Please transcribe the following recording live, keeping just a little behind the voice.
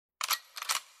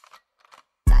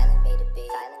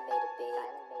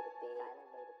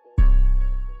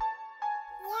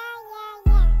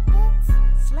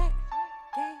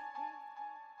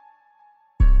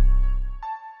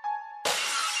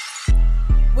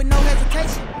with no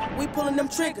hesitation. We pulling them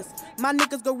triggers. My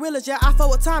niggas gorillas, yeah, I fuck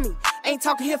with Tommy. Ain't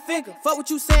talking here figure. Fuck what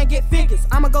you saying, get figures.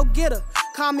 I'ma go get her.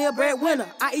 Call me a breadwinner.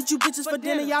 I eat you bitches for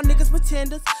dinner, y'all niggas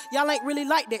pretenders. Y'all ain't really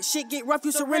like that. Shit get rough,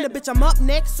 you surrender. Bitch, I'm up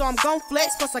next, so I'm gon'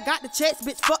 flex. Plus I got the checks,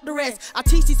 bitch, fuck the rest. I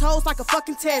teach these hoes like a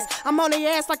fucking test. I'm on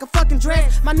their ass like a fucking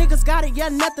dress. My niggas got it, yeah,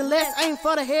 nothing less. Aim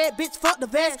for the head, bitch, fuck the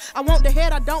vest. I want the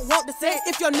head, I don't want the sex.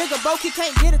 If your nigga broke, he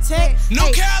can't get a tag. No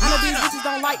hey, Carolina. I know these bitches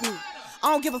don't like me.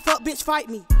 I don't give a fuck, bitch, fight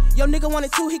me. Yo nigga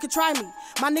wanted to, he could try me.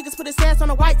 My niggas put his ass on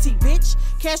a white tee, bitch.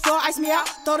 Cash draw, ice me out.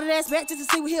 Throw that ass back just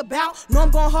to see what he about. Know I'm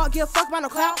going hard, give a fuck about no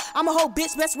clout. I'm a whole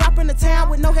bitch, best rapper in the town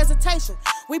with no hesitation.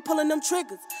 We pulling them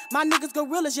triggers. My niggas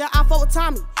gorillas, yeah, I fuck with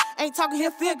Tommy. Ain't talking here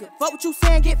figure. Fuck what you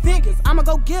saying, get figures. I'ma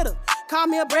go get her. Call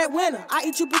me a breadwinner. I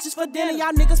eat you bitches for dinner,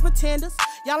 y'all niggas pretenders.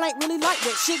 Y'all ain't really like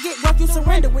that. Shit get rough, you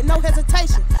surrender with no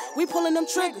hesitation. We pulling them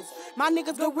triggers. My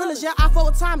niggas gorillas, yeah, I fuck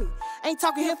with Tommy. Ain't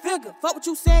talking here figure. Fuck what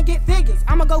you saying, get figures.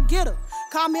 I'ma go get her.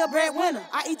 Call me a breadwinner.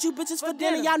 I eat you bitches for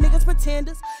dinner, y'all niggas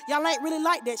pretenders. Y'all ain't really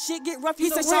like that. Shit get rough, you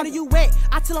surrender. He say, shawty, you wet.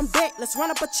 I tell him bet. Let's run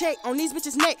up a check on these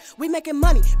bitches' neck. We making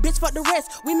money, bitch, fuck the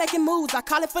rest. We making moves, I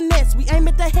call it finesse. We aim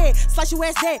at the head, slice your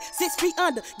ass dead. 6 feet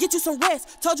under, get you some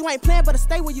rest. Told you I ain't playing, but I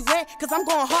stay where you at. Cause I'm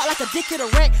going hard like a dick at a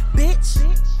wreck, bitch.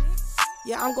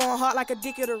 Yeah, I'm going hard like a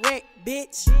dick at a wreck,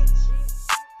 bitch.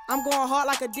 I'm going hard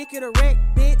like a dick at a wreck,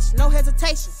 bitch. No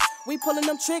hesitation. We pulling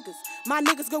them triggers. My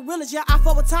niggas gorillas, yeah, I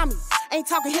fuck with Tommy. Ain't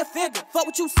talking here figure. Fuck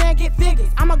what you saying, get figures.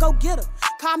 I'ma go get her.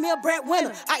 Call me a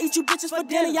breadwinner. I eat you bitches for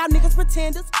dinner, y'all niggas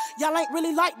pretenders. Y'all ain't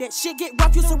really like that. Shit get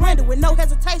rough, you surrender with no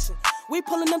hesitation. We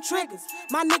pulling them triggers.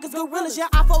 My niggas gorillas, yeah,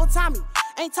 I fuck with Tommy.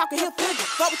 Ain't talking here figure.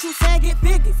 Fuck what you saying, get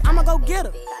figures. I'ma go get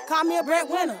her. Call me a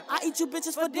breadwinner. I eat you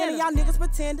bitches for dinner, y'all niggas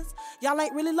pretenders. Y'all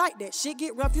ain't really like that. Shit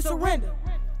get rough, you surrender.